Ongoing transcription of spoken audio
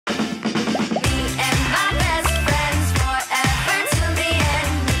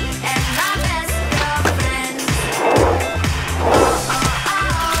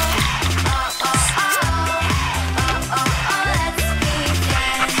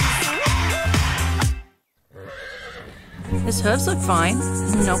His hooves look fine.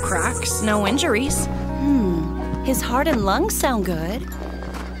 No cracks, no injuries. His heart and lungs sound good.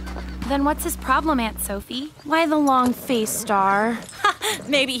 Then what's his problem, Aunt Sophie? Why the long face, Star?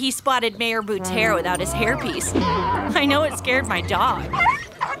 Maybe he spotted Mayor Boot's hair without his hairpiece. I know it scared my dog.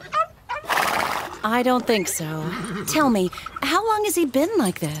 I don't think so. Tell me, how long has he been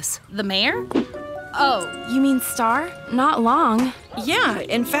like this? The mayor? Oh, you mean Star? Not long. Yeah,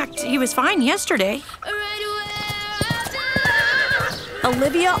 in fact, he was fine yesterday.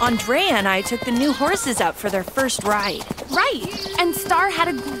 Olivia, Andrea, and I took the new horses out for their first ride. Right, and Star had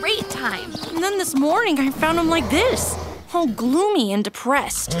a great time. And then this morning, I found him like this, all gloomy and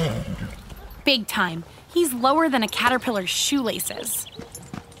depressed. Big time. He's lower than a caterpillar's shoelaces.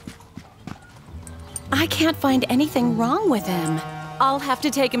 I can't find anything wrong with him. I'll have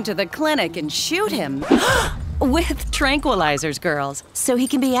to take him to the clinic and shoot him. With tranquilizers, girls, so he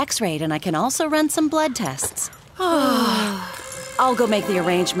can be x-rayed and I can also run some blood tests. I'll go make the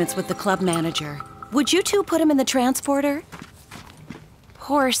arrangements with the club manager. Would you two put him in the transporter?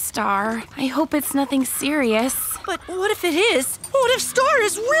 Poor Star. I hope it's nothing serious. But what if it is? What if Star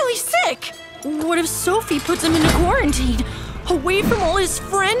is really sick? What if Sophie puts him into quarantine? Away from all his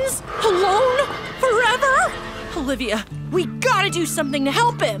friends? Alone? Forever? Olivia, we gotta do something to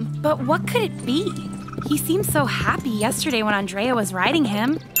help him. But what could it be? He seemed so happy yesterday when Andrea was riding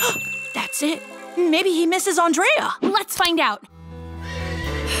him. That's it. Maybe he misses Andrea. Let's find out.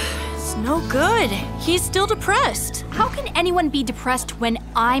 It's no good. He's still depressed. How can anyone be depressed when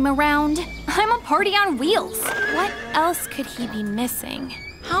I'm around? I'm a party on wheels. What else could he be missing?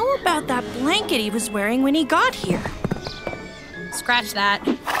 How about that blanket he was wearing when he got here? Scratch that.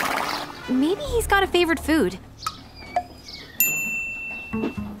 Maybe he's got a favorite food.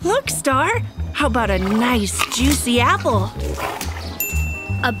 Look, Star. How about a nice, juicy apple?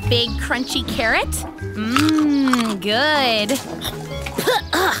 A big, crunchy carrot? Mmm, good.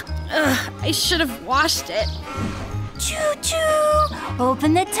 I should have washed it. Choo-choo!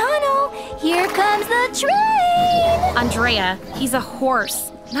 Open the tunnel! Here comes the train! Andrea, he's a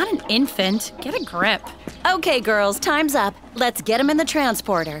horse, not an infant. Get a grip. Okay, girls, time's up. Let's get him in the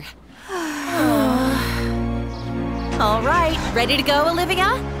transporter. All right, ready to go,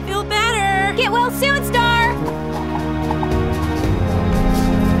 Olivia? Feel better. Get well soon, Star!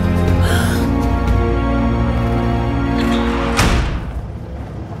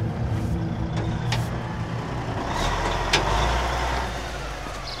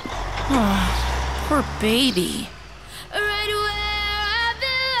 Poor baby.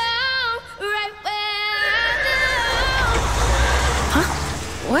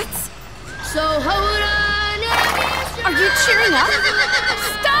 What? So hold on. Are you cheering up?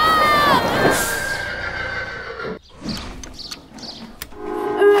 Stop!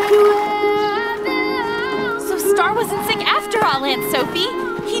 So Star wasn't sick after all, Aunt Sophie.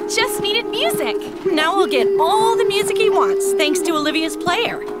 He just needed music. Now we'll get all the music he wants, thanks to Olivia's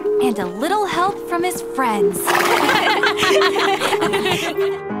player. And a little help from his friends.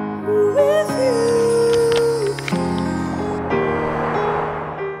 With you.